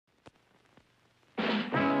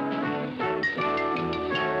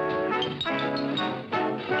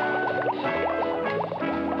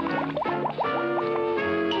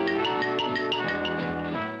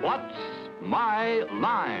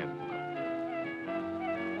My Line.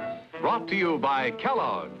 Brought to you by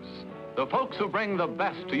Kellogg's, the folks who bring the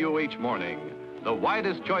best to you each morning. The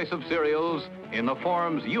widest choice of cereals in the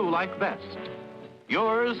forms you like best.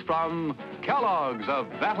 Yours from Kellogg's of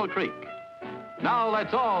Battle Creek. Now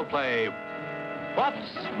let's all play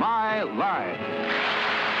What's My Line?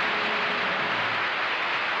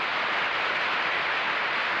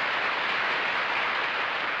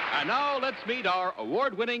 And now let's meet our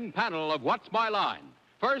award-winning panel of What's My Line.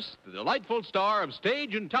 First, the delightful star of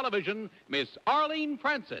stage and television, Miss Arlene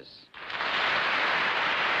Francis.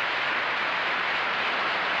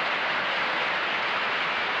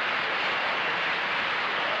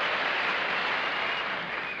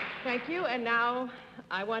 Thank you, and now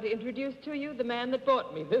I want to introduce to you the man that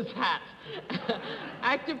bought me this hat.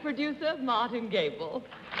 Actor producer Martin Gabel.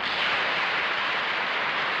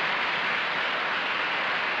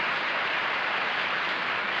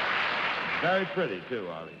 Very pretty, too,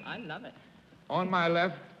 Arlene. I love it. On my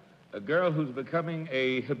left, a girl who's becoming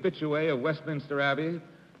a habitué of Westminster Abbey,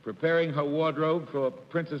 preparing her wardrobe for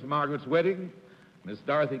Princess Margaret's wedding, Miss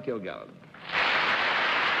Dorothy Kilgallen.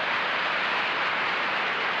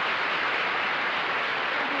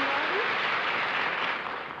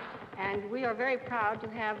 And we are very proud to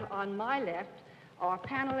have on my left our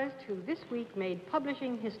panelist who this week made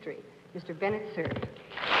publishing history, Mr. Bennett Cerf.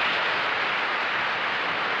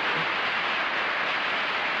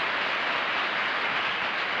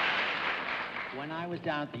 When I was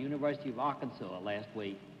down at the University of Arkansas last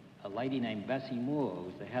week, a lady named Bessie Moore,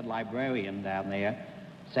 who's the head librarian down there,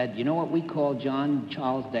 said, you know what we call John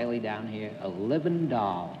Charles Daly down here? A living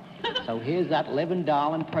doll. So here's that living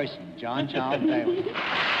doll in person, John Charles Daly.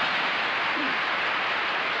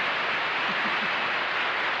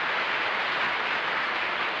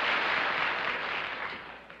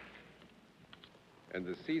 And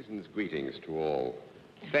the season's greetings to all.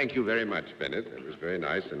 Thank you very much, Bennett. It was very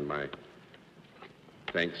nice, and my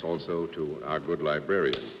thanks also to our good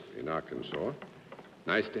librarian in Arkansas.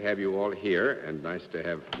 Nice to have you all here, and nice to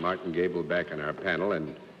have Martin Gabel back on our panel,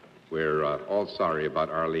 and we're all sorry about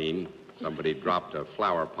Arlene. Somebody dropped a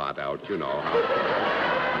flower pot out, you know.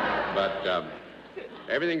 But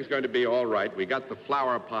everything's going to be all right. We got the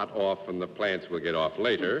flower pot off, and the plants will get off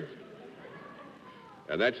later.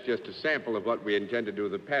 And that's just a sample of what we intend to do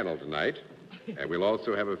with the panel tonight. And we'll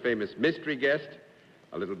also have a famous mystery guest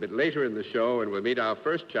a little bit later in the show, and we'll meet our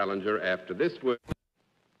first challenger after this word.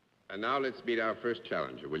 And now let's meet our first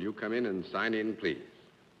challenger. Will you come in and sign in, please?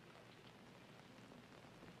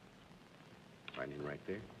 Sign in right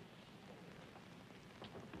there.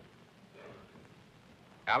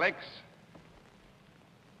 Alex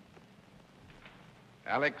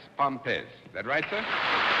Pompez. Is that right, sir?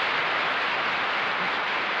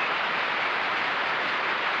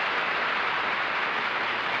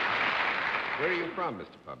 Where are you from,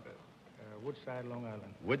 Mr. Pompez? Woodside, Long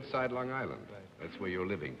Island. Woodside, Long Island. Right. That's where you're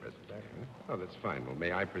living presently. Exactly. Oh, that's fine. Well,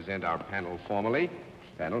 may I present our panel formally?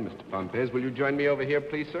 Panel, Mr. Pompez, will you join me over here,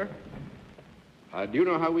 please, sir? Do you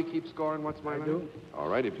know how we keep score in What's My Line? I do. All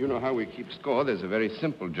right, if you know how we keep score, there's a very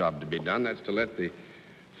simple job to be done. That's to let the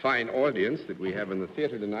fine audience that we have in the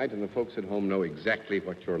theater tonight and the folks at home know exactly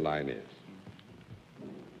what your line is.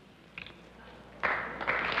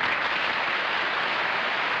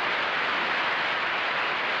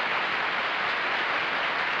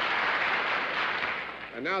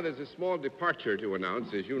 And now there's a small departure to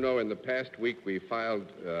announce. As you know, in the past week, we fired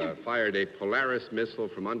a Polaris missile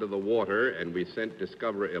from under the water, and we sent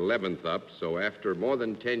Discoverer 11th up. So after more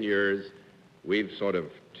than 10 years, we've sort of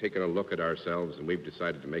taken a look at ourselves, and we've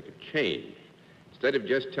decided to make a change. Instead of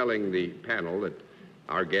just telling the panel that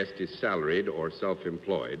our guest is salaried or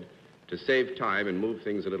self-employed, to save time and move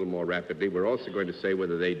things a little more rapidly, we're also going to say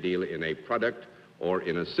whether they deal in a product or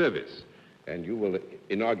in a service. And you will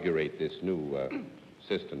inaugurate this new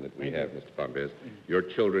system that we have, Mr. Pompez. Your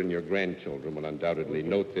children, your grandchildren will undoubtedly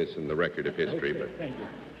note this in the record of history, but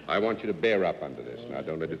I want you to bear up under this. Now,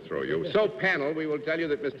 don't let it throw you. So, panel, we will tell you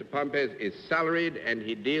that Mr. Pompez is salaried and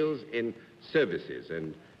he deals in services.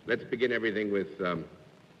 And let's begin everything with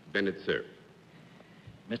Bennett Cerf.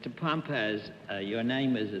 Mr. Pompez, your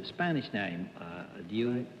name is a Spanish name.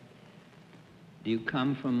 Do you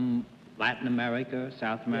come from Latin America,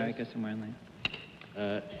 South America, somewhere in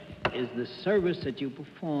there? Is the service that you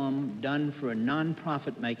perform done for a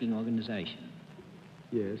non-profit-making organization?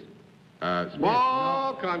 Yes.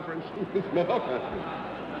 Small conference. Small conference.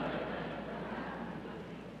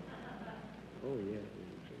 Oh, yes.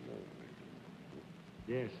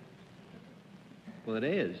 Yes. Well, it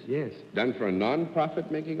is. Yes. Done for a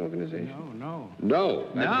non-profit-making organization? No. No.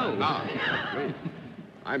 No. Wait.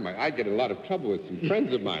 I'd get in a lot of trouble with some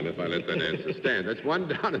friends of mine if I let that answer stand. That's 1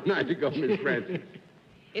 down and 9 to go, Miss Francis.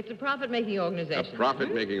 It's a profit-making organization. A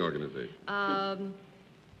profit-making organization.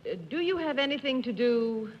 Do you have anything to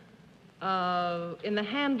do in the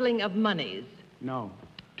handling of monies? No.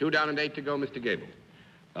 2 down and 8 to go, Mr. Gabel.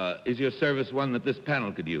 Is your service one that this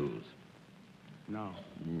panel could use? No.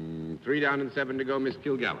 3 down and 7 to go, Miss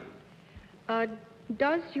Kilgallen.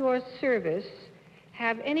 Does your service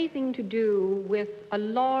have anything to do with a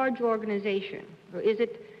large organization? Or is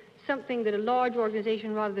it something that a large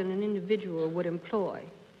organization rather than an individual would employ?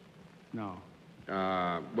 No.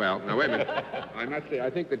 Well, now, wait a minute. I must say, I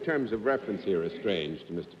think the terms of reference here are strange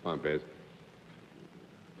to Mr. Pompez. Is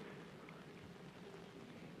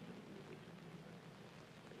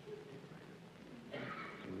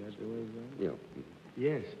that the way it goes? You know,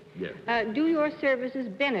 Yes. yes. Do your services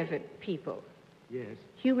benefit people? Yes.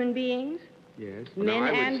 Human beings? Yes. Now, Men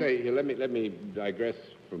I would and... say, let me digress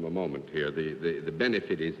from a moment here. The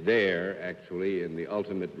benefit is there, actually, in the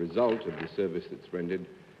ultimate result of the service that's rendered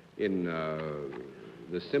in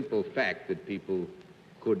the simple fact that people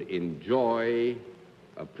could enjoy,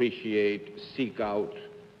 appreciate, seek out,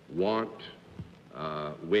 want,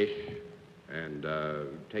 wish, and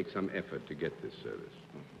take some effort to get this service.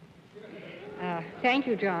 Thank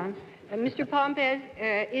you, John. Mr. Pompez,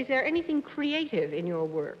 is there anything creative in your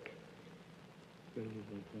work?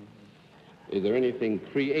 Is there anything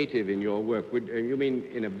creative in your work? You mean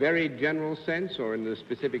in a very general sense or in the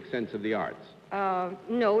specific sense of the arts?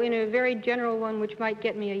 No, in a very general one, which might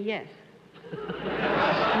get me a yes.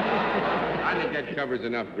 I think that covers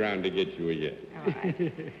enough ground to get you a yes. All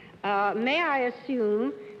right. May I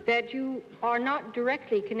assume that you are not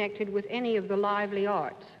directly connected with any of the lively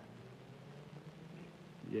arts?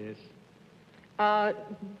 Yes.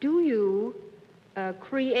 Do you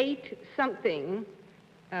create something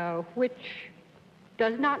which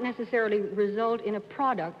does not necessarily result in a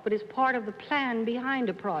product, but is part of the plan behind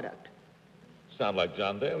a product? Sound like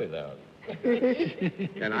John Daly now.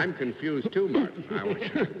 And I'm confused too, Martin.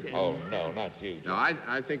 Oh, no, not you. No,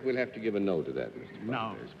 I think we'll have to give a no to that, Mr. No.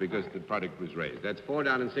 Pompez, because the product was raised. That's 4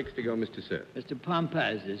 down and 6 to go, Mr. Sir. Mr.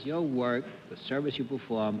 Pompez, does your work, the service you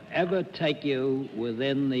perform, ever take you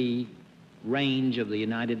within the range of the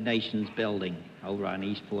United Nations building over on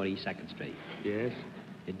East 42nd Street? Yes.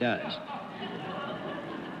 It does.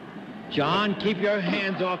 John, keep your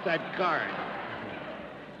hands off that card.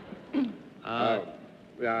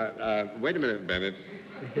 Wait a minute, Bennett.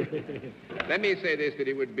 Let me say this, that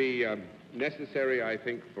it would be necessary, I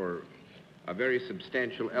think, for a very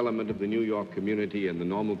substantial element of the New York community in the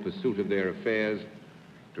normal pursuit of their affairs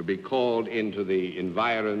to be called into the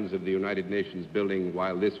environs of the United Nations building,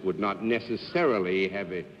 while this would not necessarily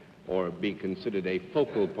have or be considered a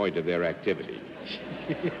focal point of their activity.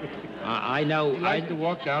 I know. He likes to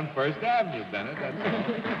walk down First Avenue, Bennett, that's all.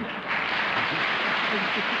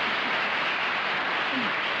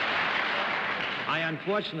 I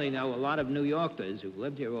unfortunately know a lot of New Yorkers who've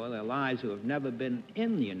lived here all their lives who have never been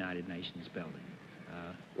in the United Nations building.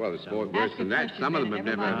 Well, it's worse than that. Some of them have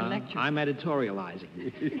never... I'm editorializing.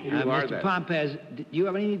 You are Mr. that. Pompez, do you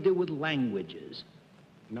have anything to do with languages?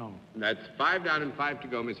 No. That's 5 down and 5 to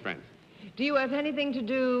go, Miss Francis. Do you have anything to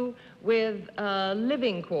do with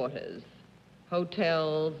living quarters,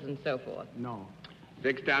 hotels, and so forth? No.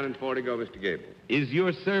 6 down and 4 to go, Mr. Gable. Is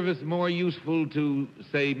your service more useful to,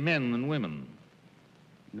 say, men than women?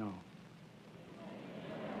 No.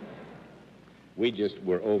 We just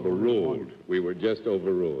were overruled. We were just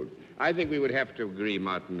overruled. I think we would have to agree,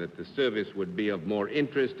 Martin, that the service would be of more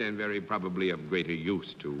interest and very probably of greater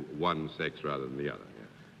use to one sex rather than the other. Yeah.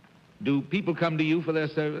 Do people come to you for their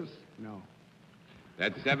service? No.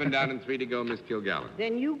 That's 7 down and 3 to go, Miss Kilgallen.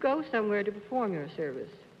 Then you go somewhere to perform your service.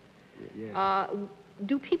 Yes.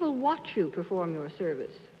 Do people watch you perform your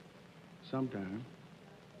service? Sometime.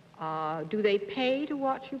 Do they pay to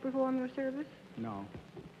watch you perform your service? No.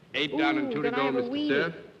 8 down and 2 to then I go, have a Mr. weenie.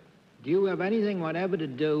 Cerf. Do you have anything whatever to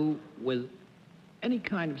do with any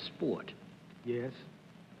kind of sport? Yes.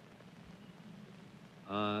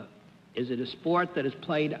 Is it a sport that is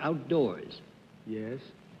played outdoors? Yes.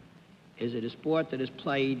 Is it a sport that is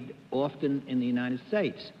played often in the United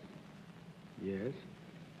States? Yes.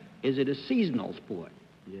 Is it a seasonal sport?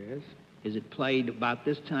 Yes. Is it played about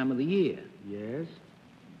this time of the year? Yes.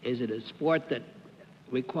 Is it a sport that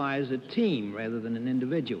requires a team rather than an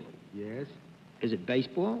individual? Yes. Is it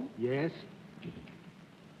baseball? Yes.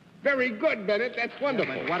 Very good, Bennett. That's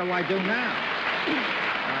wonderful. But what do I do now?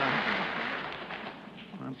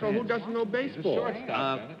 So who doesn't know baseball?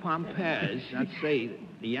 Pompez, let's see.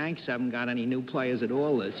 The Yanks haven't got any new players at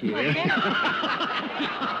all this year.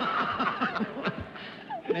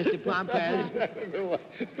 Mr. Pompez,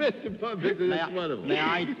 Mr. Pompez, that's wonderful. may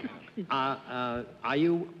I, are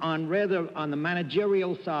you on the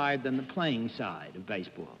managerial side than the playing side of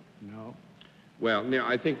baseball? No. Well, now,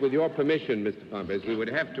 I think with your permission, Mr. Pompez, we would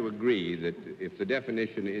have to agree that if the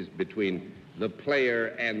definition is between the player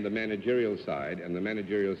and the managerial side, and the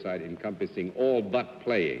managerial side encompassing all but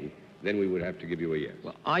playing, then we would have to give you a yes.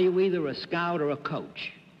 Well, are you either a scout or a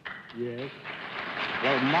coach? Yes.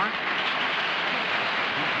 Well,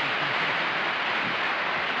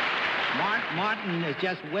 Martin is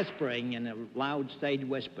just whispering in a loud stage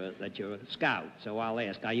whisper that you're a scout, so I'll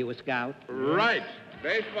ask, are you a scout? Right.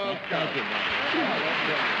 Baseball scout. Thank you,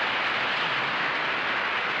 Martin.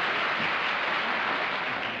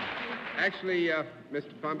 Actually,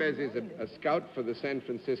 Mr. Pompez is a scout for the San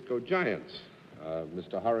Francisco Giants.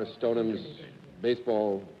 Mr. Horace Stoneham's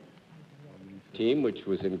baseball team, which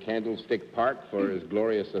was in Candlestick Park for as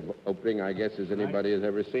glorious an opening, I guess, as anybody has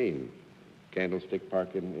ever seen. Candlestick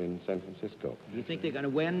Park in San Francisco. Do you think they're going to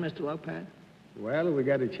win, Mr. Lopez? Well, we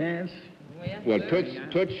got a chance. Well,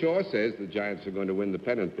 Toots Shaw says the Giants are going to win the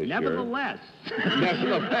pennant this year. Nevertheless.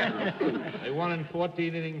 Nevertheless. They won in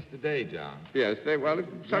 14 innings today, John. Yes,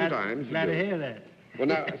 sometimes. Glad to hear that. Well,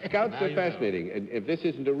 now, scouts are fascinating. And if this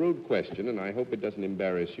isn't a rude question, and I hope it doesn't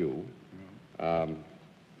embarrass you, have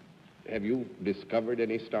you discovered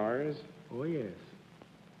any stars? Oh, yes.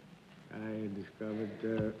 I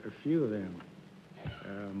discovered a few of them.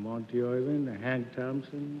 Monty Irvin, Hank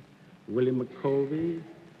Thompson, Willie McCovey,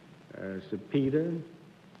 Sir Peter,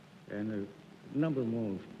 and a number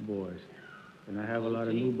more boys. And I have a lot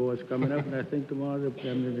of new boys coming up, and I think tomorrow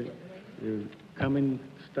they're coming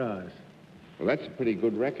stars. Well, that's a pretty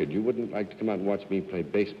good record. You wouldn't like to come out and watch me play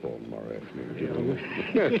baseball tomorrow afternoon, would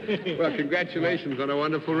you? Well, congratulations on a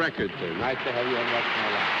wonderful record, sir. Nice to have you on Watch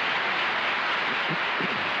My Life.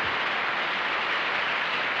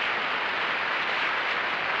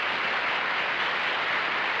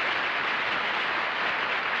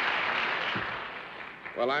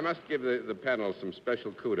 Well, I must give the panel some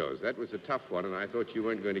special kudos. That was a tough one, and I thought you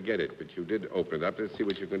weren't going to get it, but you did open it up. Let's see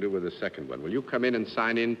what you can do with the second one. Will you come in and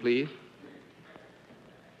sign in, please?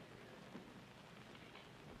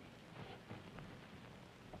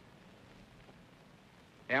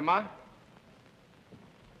 Emma?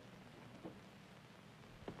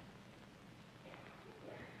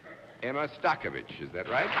 Emma Stokovich, is that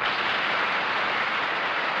right?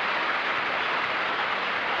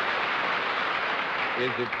 Is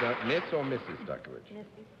it Miss or Mrs. Stokovich?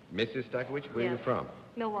 Mrs. Stokovich, where are you from?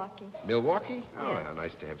 Milwaukee. Milwaukee? Oh, well,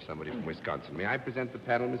 nice to have somebody from Wisconsin. May I present the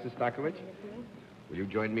panel, Mrs. Stokovich? Will you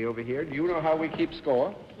join me over here? Do you know how we keep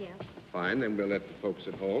score? Yes. Fine, then we'll let the folks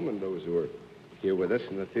at home and those who are here with us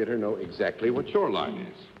in the theater know exactly what your line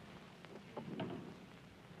is.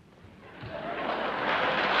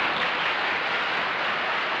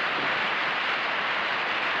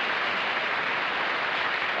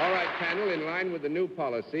 All right, panel, in line with the new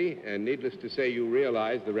policy, and needless to say, you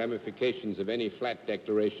realize the ramifications of any flat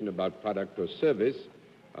declaration about product or service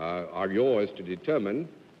are yours to determine.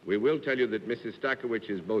 We will tell you that Mrs. Stokovich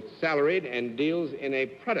is both salaried and deals in a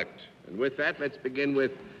product. And with that, let's begin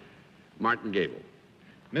with Martin Gabel.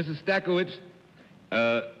 Mrs. Stokovich,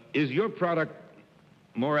 is your product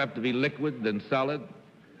more apt to be liquid than solid?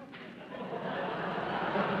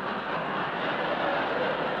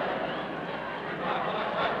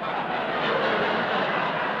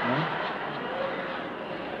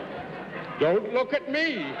 Don't look at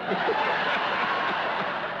me.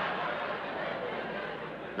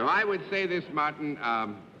 Now, I would say this, Martin,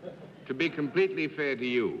 to be completely fair to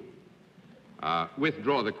you,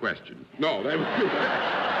 withdraw the question. No, that was...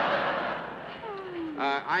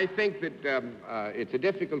 I think that it's a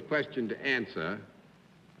difficult question to answer.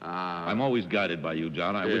 I'm always guided by you,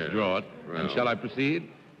 John. I withdraw it. Well. And shall I proceed?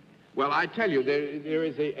 Well, I tell you, there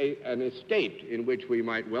is an estate in which we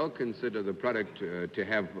might well consider the product to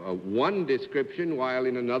have one description, while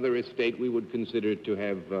in another estate we would consider it to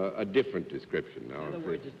have a different description. Now, In other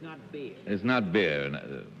words, it's not beer. It's not beer.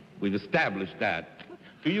 And, we've established that.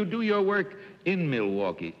 Do you do your work in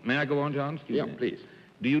Milwaukee? May I go on, John? Excuse me. Please.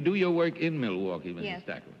 Do you do your work in Milwaukee, Mrs. Yes.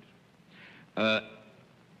 Stokovich?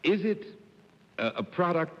 Is it a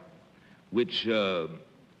product which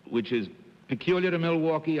is peculiar to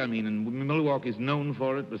Milwaukee? I mean, and Milwaukee is known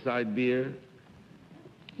for it beside beer?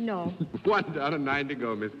 No. 1 down and 9 to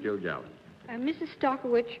go, Miss Kilgallen. Mrs.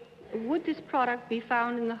 Stokovich, would this product be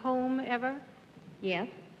found in the home ever? Yes.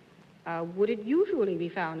 Would it usually be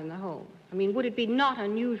found in the home? I mean, would it be not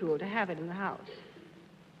unusual to have it in the house?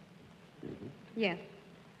 Yes.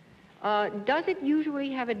 Does it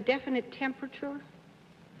usually have a definite temperature?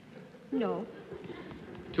 No.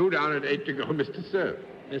 2 down and 8 to go, Mr. Cerf.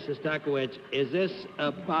 Mr. Stockowitz, is this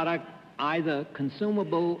a product either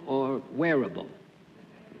consumable or wearable?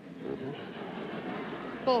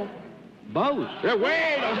 Both. Both? Wait a minute.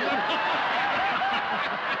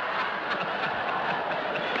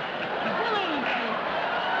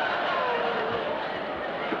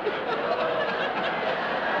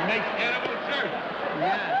 Makes edible shirts.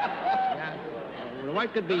 Yeah. Well,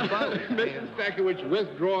 what could be both? Mr. Stockowitz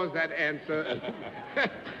withdraws that answer,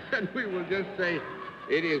 and we will just say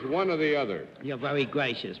it is one or the other. You're very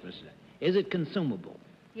gracious, Mr. Is it consumable?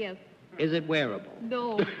 Yes. Is it wearable?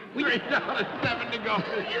 No. $3 and 7 to go,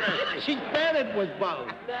 Mr. She said it was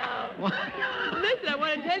both. No. Listen, I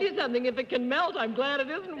want to tell you something. If it can melt, I'm glad it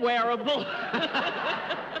isn't wearable.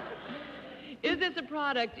 Is this a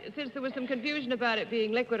product, since there was some confusion about it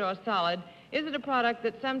being liquid or solid, is it a product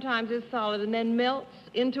that sometimes is solid and then melts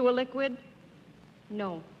into a liquid?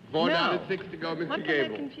 No. 4 No. down and 6 to go, Mr. What Gabel.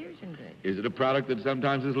 kind of confusion be? Is it a product that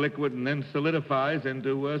sometimes is liquid and then solidifies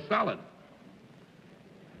into solid?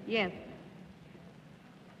 Yes.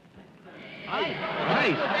 Nice.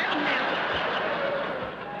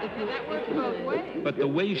 That works both ways. But the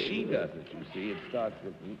way she does it, you see, it starts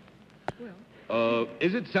with...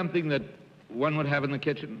 is it something that one would have in the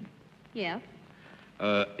kitchen? Yes.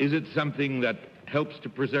 Is it something that helps to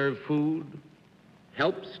preserve food?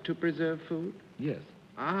 Helps to preserve food? Yes.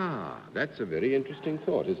 Ah, that's a very interesting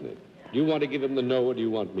thought, isn't it? Do you want to give him the no, or do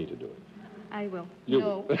you want me to do it? I will. You-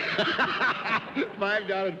 No.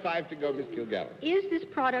 $5 and 5 to go, Miss Kilgallen. Is this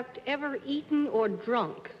product ever eaten or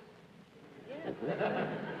drunk?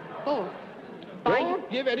 Oh. Don't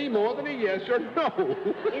give any more than a yes or no.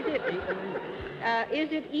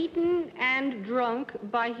 Is it eaten and drunk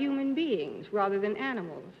by human beings rather than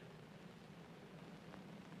animals?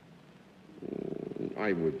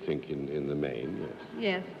 I would think in the main, yes.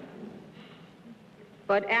 Yes.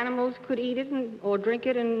 But animals could eat it or drink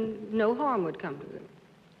it and no harm would come to them?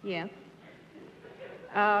 Yes.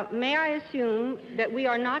 May I assume that we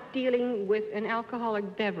are not dealing with an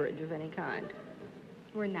alcoholic beverage of any kind?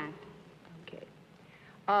 We're not. Okay.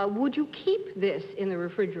 Would you keep this in the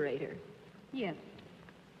refrigerator? Yes.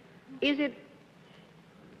 Is it,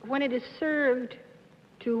 when it is served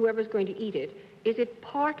to whoever's going to eat it, is it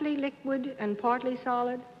partly liquid and partly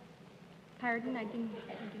solid? Pardon? I didn't hear.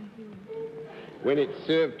 When it's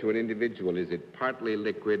served to an individual, is it partly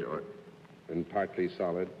liquid and partly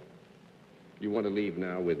solid? You want to leave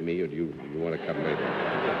now with me, or do you want to come later?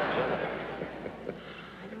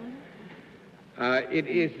 It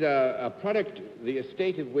is a product, the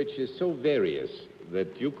estate of which is so various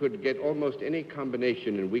that you could get almost any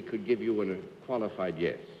combination and we could give you a qualified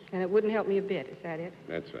yes. And it wouldn't help me a bit, is that it?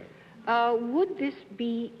 That's right. Would this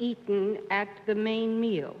be eaten at the main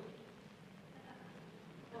meal?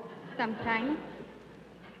 Sometimes.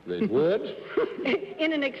 They would?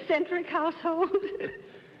 In an eccentric household?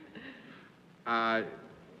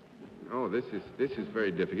 This is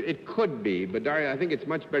very difficult. It could be, but Daria, I think it's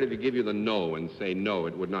much better to give you the no and say no,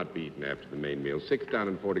 it would not be eaten after the main meal. 6 down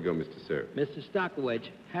and 4 to go, Mr. Sir. Mr. Stockowitz,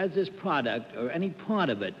 has this product or any part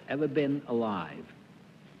of it ever been alive?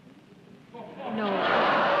 No.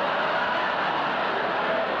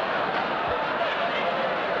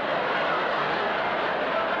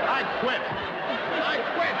 I quit.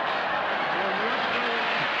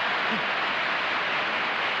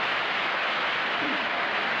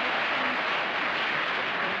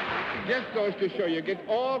 Just goes to show you get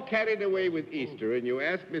all carried away with Easter, and you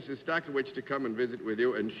ask Mrs. Stockowitz to come and visit with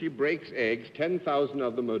you, and she breaks eggs, 10,000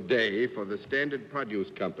 of them a day, for the Standard Produce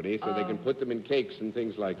Company, so they can put them in cakes and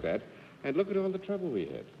things like that. And look at all the trouble we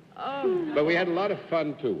had. Oh. But we had a lot of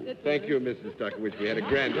fun, too. Thank you, Mrs. Stockowitz. We had a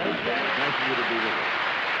grand time. Nice of you to be with us.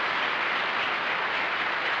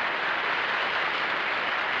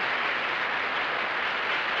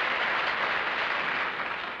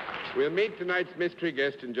 We'll meet tonight's mystery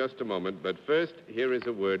guest in just a moment, but first, here is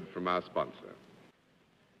a word from our sponsor.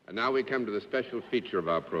 And now we come to the special feature of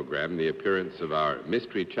our program, the appearance of our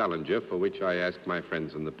mystery challenger, for which I ask my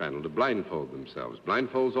friends on the panel to blindfold themselves.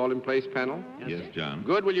 Blindfolds all in place, panel? Yes, John.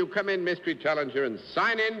 Good. Will you come in, mystery challenger, and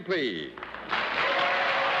sign in, please?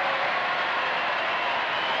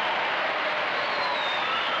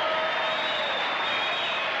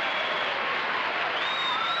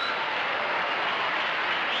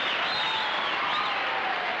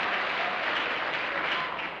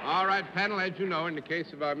 All right, panel, as you know, in the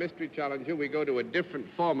case of our mystery challenger, we go to a different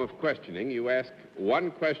form of questioning. You ask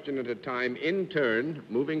one question at a time in turn,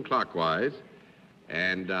 moving clockwise,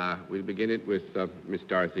 and we'll begin it with Miss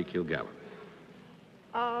Dorothy Kilgallen.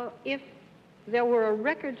 If there were a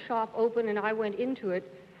record shop open and I went into it,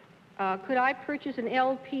 Could I purchase an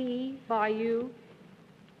LP by you?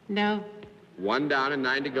 No. 1 down and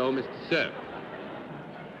 9 to go, Mr. Cerf.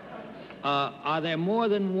 Are there more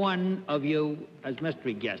than one of you as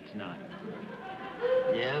mystery guests tonight?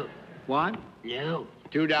 No. What? No.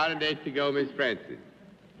 2 down and 8 to go, Miss Francis.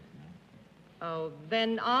 Oh,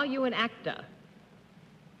 then are you an actor?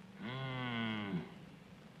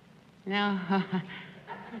 No.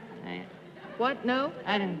 What, no?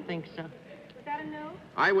 I didn't think so. Was that a no?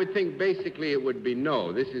 I would think basically it would be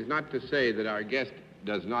no. This is not to say that our guest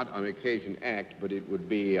does not on occasion act, but it would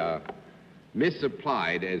be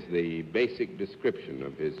misapplied as the basic description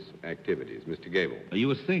of his activities. Mr. Gabel. Are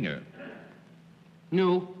you a singer?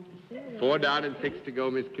 No. 4 down and 6 to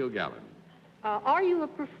go, Miss Kilgallen. Are you a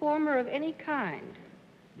performer of any kind?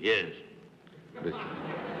 Yes.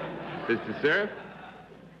 Mr. Cerf?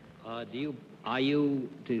 Are you,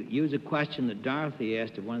 to use a question that Dorothy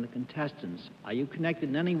asked of one of the contestants, are you connected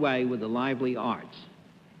in any way with the lively arts?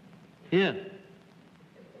 Yeah.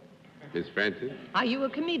 Miss Francis? Are you a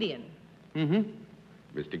comedian? Mm-hmm.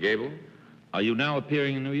 Mr. Gabel? Are you now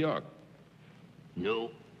appearing in New York?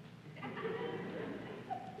 No.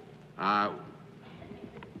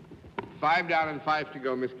 5 down and 5 to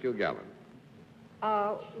go, Miss Kilgallen.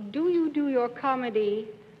 Do you do your comedy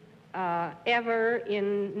ever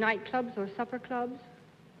in nightclubs or supper clubs?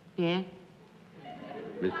 Yeah.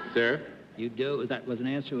 Mr. Cerf? You do? That was an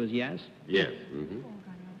answer was yes? Yes.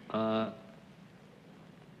 Mm-hmm.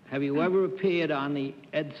 Have you ever appeared on the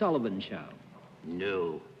Ed Sullivan Show?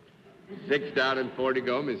 No. 6 down and 4 to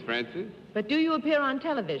go, Miss Francis. But do you appear on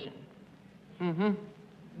television? Mm-hmm.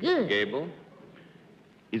 Good. Gable?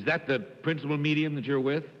 Is that the principal medium that you're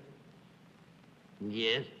with?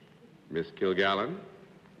 Yes. Miss Kilgallen?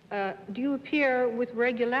 Do you appear with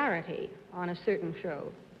regularity on a certain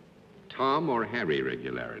show? Tom or Harry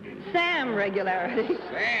regularity? Sam regularity.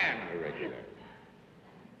 Sam regularity.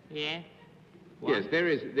 Yeah. Yes, there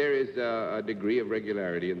is a degree of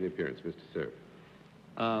regularity in the appearance, Mr.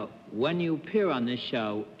 Cerf. When you appear on this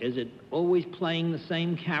show, is it always playing the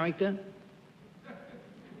same character?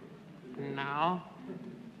 No.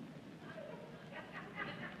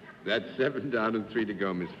 That's 7 down and 3 to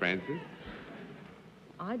go, Miss Francis.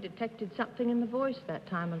 I detected something in the voice that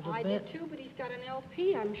time a little I bit. did too, but he's got an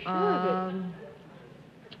LP, I'm sure of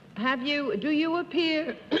it. Do you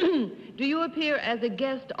appear, do you appear as a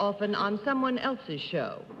guest often on someone else's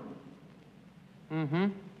show? Mm-hmm.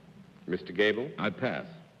 Mr. Gable? I pass.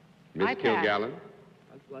 Miss I pass. Kilgallen?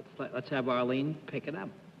 Let's have Arlene pick it up.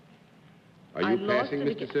 Are I you lost passing,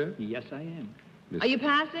 it Mr. Cerf? Yes, I am. Are you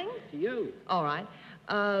passing? To you. All right.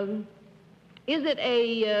 Is it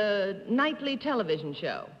a nightly television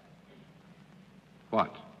show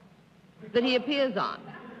What? that he appears on?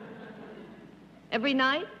 Every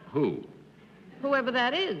night? Who? Whoever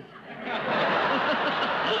that is.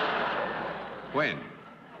 When?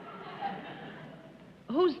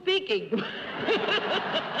 Who's speaking? That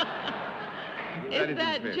Is isn't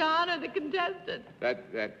that fair. John or the contestant? That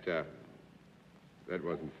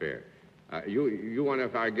wasn't fair. One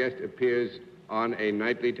of our guests appears on a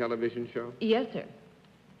nightly television show? Yes, sir.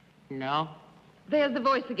 No. There's the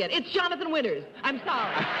voice again. It's Jonathan Winters. I'm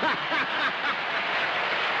sorry.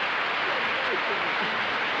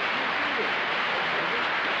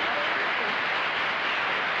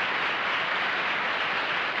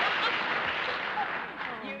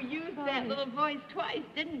 You used that little voice twice,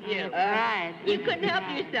 didn't you? All right. You couldn't help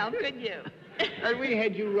yourself, could you? And we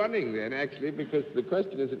had you running then, actually, because the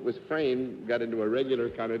question as it was framed got into a regular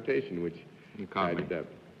connotation, which added up.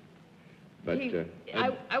 But,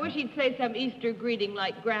 I wish he'd say some Easter greeting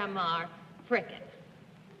like Grandma Frickin'.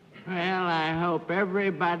 Well, I hope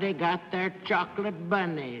everybody got their chocolate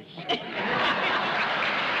bunnies.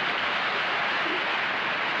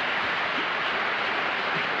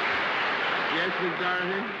 yes, Miss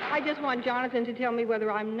Dorothy? I just want Jonathan to tell me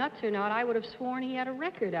whether I'm nuts or not. I would have sworn he had a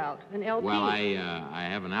record out, an LP. Well, I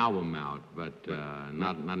have an album out, but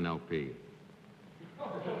not an LP.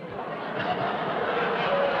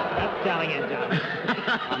 That's telling it, John.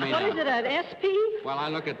 I mean, What is it, an SP? well, I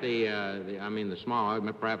look at the small.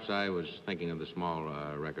 Perhaps I was thinking of the small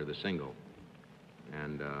record, the single,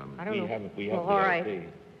 and I don't know. We have Well, all right.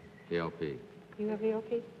 the LP. You have the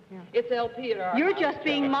LP? Yeah. It's LP at our You're house, just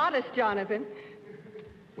being so- modest, Jonathan.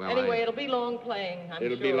 Well, Anyway, it'll be long playing, I'm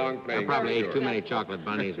It'll sure. be long I playing. probably I'm ate sure. too many chocolate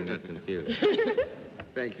bunnies and got confused.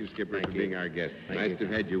 Thank you, Skipper, Thank for you. being our guest. Thank nice you. to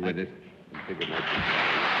have had you with us. I think it might be-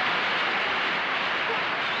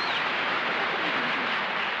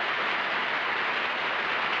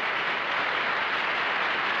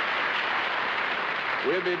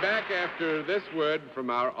 We'll be back after this word from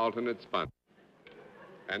our alternate sponsor.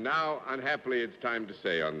 And now, unhappily, it's time to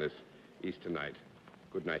say on this Easter night,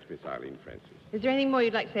 good night, Miss Arlene Francis. Is there anything more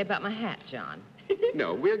you'd like to say about my hat, John?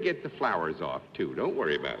 No, we'll get the flowers off, too. Don't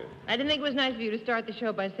worry about it. I didn't think it was nice of you to start the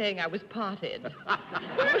show by saying I was potted. Good night,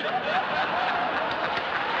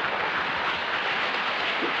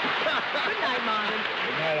 Marvin.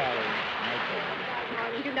 Good night,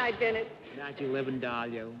 Arlene. Good night, Bennett. Good night, you living doll,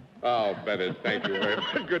 you. Oh, Bennett, thank you very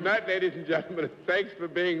much. Good night, ladies and gentlemen, and thanks for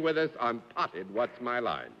being with us on Potted What's My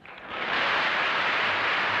Line.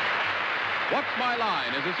 What's My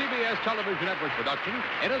Line is a CBS television network production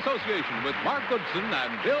in association with Mark Goodson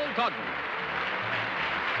and Bill Todman.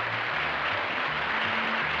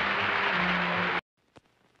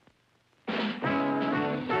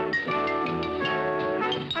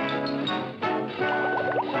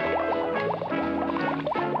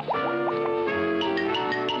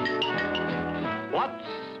 What's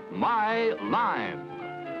My Line?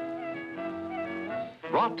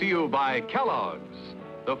 Brought to you by Kellogg's,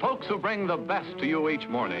 the folks who bring the best to you each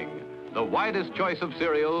morning. The widest choice of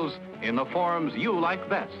cereals in the forms you like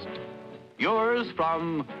best. Yours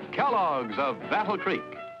from Kellogg's of Battle Creek.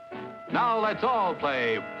 Now let's all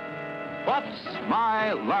play What's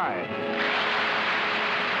My Line?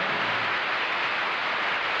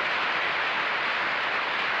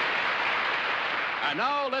 And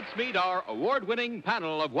now let's meet our award-winning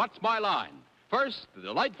panel of What's My Line. First, the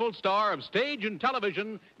delightful star of stage and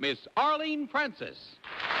television, Miss Arlene Francis.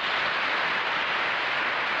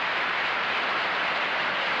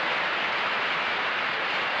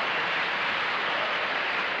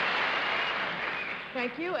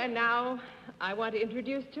 Thank you, and now I want to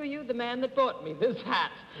introduce to you the man that bought me this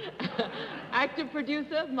hat. Actor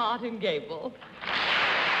producer Martin Gabel.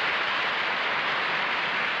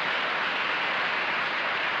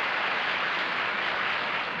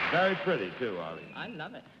 Very pretty, too, Arlene. I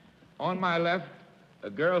love it. On my left, a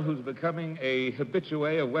girl who's becoming a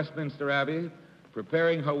habitué of Westminster Abbey,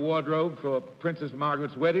 preparing her wardrobe for Princess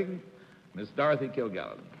Margaret's wedding, Miss Dorothy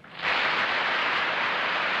Kilgallen.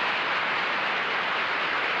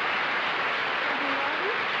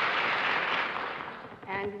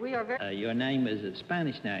 And we are very... Your name is a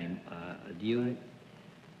Spanish name. Do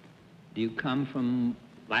you come from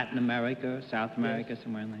Latin America, South America,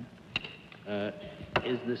 somewhere in there?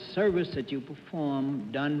 Is the service that you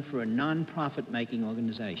perform done for a non-profit-making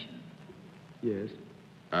organization? Yes.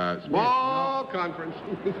 Small conference.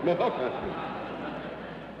 Small conference.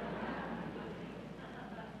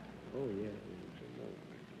 Oh, yeah.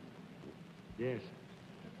 Yes.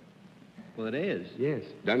 Well, it is. Yes.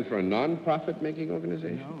 Done for a non-profit making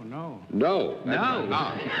organization? No. No.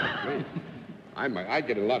 No. Wait. I'd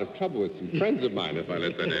get in a lot of trouble with some friends of mine if I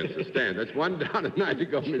let that answer stand. That's one down and 9 to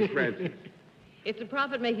go, Miss Francis. It's a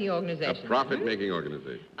profit-making organization. A profit-making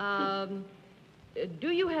organization. Do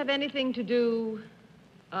you have anything to do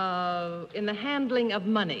in the handling of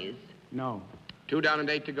monies? No. 2 down and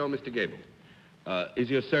 8 to go, Mr. Gable. Is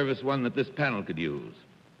your service one that this panel could use?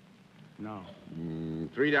 No.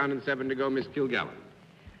 3 down and 7 to go, Miss Kilgallen.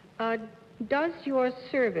 Does your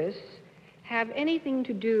service have anything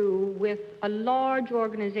to do with a large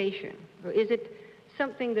organization? Or is it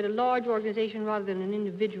something that a large organization rather than an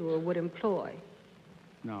individual would employ?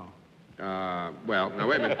 No. Well, now,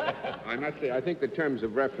 wait a minute. I must say, I think the terms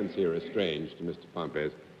of reference here are strange to Mr.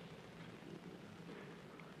 Pompez.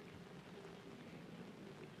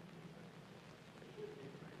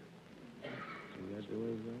 Is that the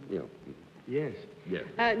way it goes? Yeah. Yes. Yes.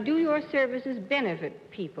 Do your services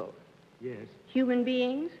benefit people? Yes. Human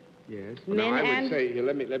beings? Yes. Now, I Men would say, here,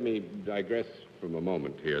 let me digress from a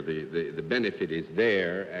moment here. The benefit is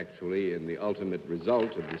there, actually, in the ultimate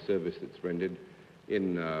result of the service that's rendered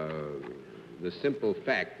in the simple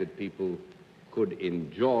fact that people could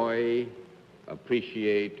enjoy,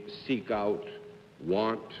 appreciate, seek out,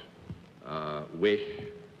 want, wish,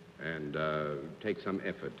 and take some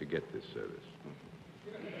effort to get this service.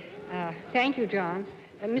 Thank you, John.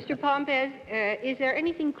 Mr. Pompez, is there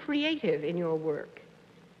anything creative in your work?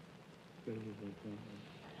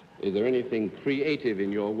 Is there anything creative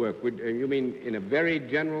in your work? You mean in a very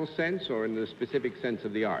general sense or in the specific sense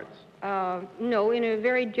of the arts? No, in a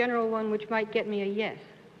very general one which might get me a yes.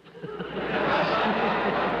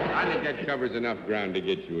 I think that covers enough ground to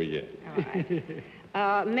get you a yes. All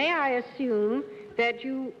right. May I assume that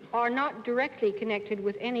you are not directly connected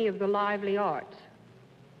with any of the lively arts?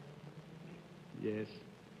 Yes.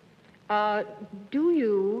 Do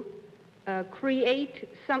you create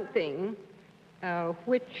something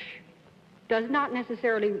which does not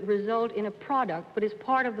necessarily result in a product, but is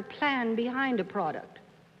part of the plan behind a product?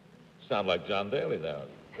 Sound like John Daly now.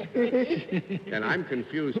 And I'm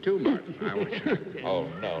confused too, Martin. Oh,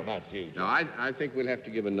 no, not you. No, I think we'll have to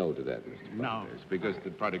give a no to that, Mr. Pompez, because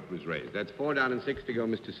the product was raised. That's 4 down and 6 to go,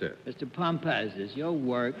 Mr. Sir. Mr. Pompez, does your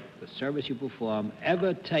work, the service you perform,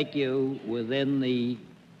 ever take you within the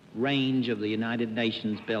range of the United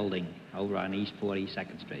Nations building over on East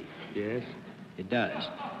 42nd Street? Yes. It does.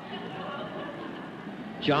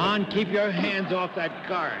 John, keep your hands off that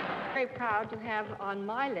card. Very proud to have on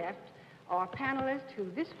my left our panelist who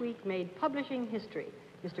this week made publishing history,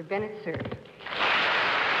 Mr. Bennett Cerf.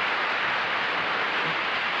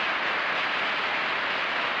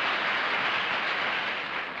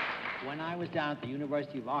 When I was down at the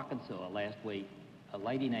University of Arkansas last week, a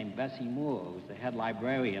lady named Bessie Moore, who's the head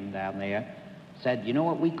librarian down there, said, you know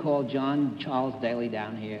what we call John Charles Daly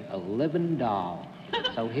down here? A living doll.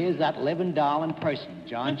 So here's that living doll in person,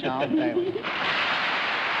 John Charles Daly.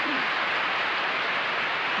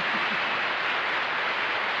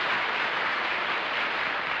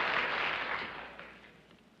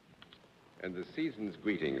 And the season's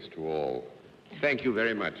greetings to all. Thank you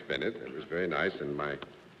very much, Bennett. It was very nice, and my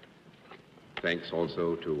thanks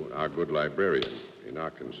also to our good librarian in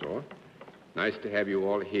Arkansas. Nice to have you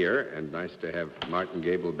all here, and nice to have Martin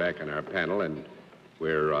Gabel back on our panel, and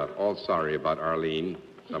we're all sorry about Arlene.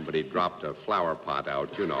 Somebody dropped a flower pot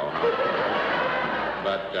out, you know.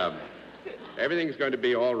 But everything's going to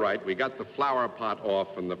be all right. We got the flower pot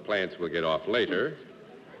off, and the plants will get off later.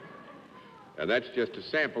 And that's just a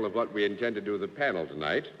sample of what we intend to do with the panel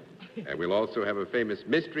tonight. And we'll also have a famous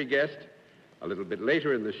mystery guest a little bit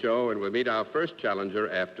later in the show, and we'll meet our first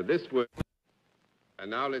challenger after this word.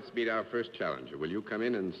 And now let's meet our first challenger. Will you come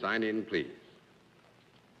in and sign in, please?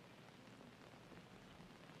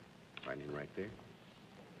 Sign in right there.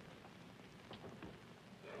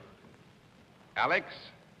 Alex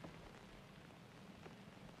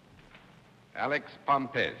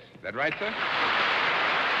Pompez. Is that right, sir?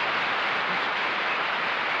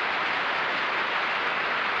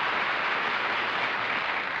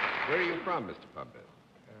 Where are you from, Mr. Pompez?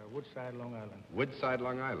 Woodside, Long Island. Woodside,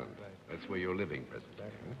 Long Island. Right. That's where you're living presently.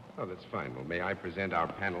 Right. Oh, that's fine. Well, may I present our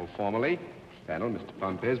panel formally? Panel, Mr.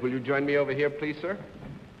 Pompez, will you join me over here, please, sir?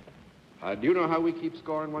 Do you know how we keep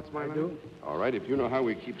score in What's My Line? I do. All right, if you know how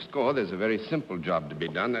we keep score, there's a very simple job to be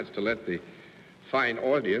done. That's to let the fine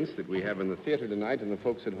audience that we have in the theater tonight and the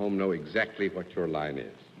folks at home know exactly what your line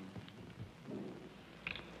is.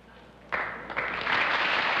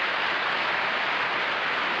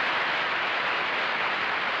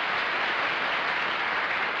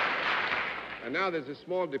 And now there's a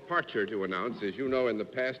small departure to announce. As you know, in the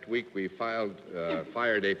past week, we fired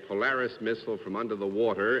a Polaris missile from under the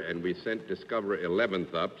water, and we sent Discoverer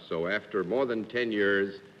 11th up. So after more than 10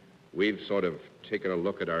 years, we've sort of taken a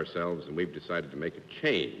look at ourselves, and we've decided to make a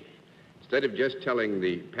change. Instead of just telling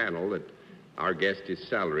the panel that our guest is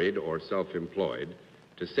salaried or self-employed,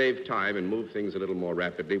 to save time and move things a little more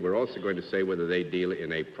rapidly, we're also going to say whether they deal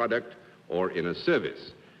in a product or in a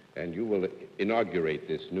service. And you will inaugurate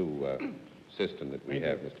this new system that we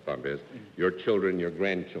have, Mr. Pompez. Your children, your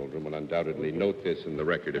grandchildren will undoubtedly note this in the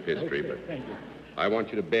record of history, but I want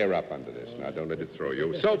you to bear up under this. Now, don't let it throw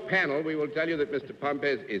you. So, panel, we will tell you that Mr.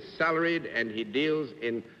 Pompez is salaried and he deals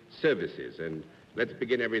in services. And let's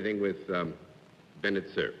begin everything with Bennett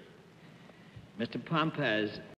Cerf. Mr. Pompez,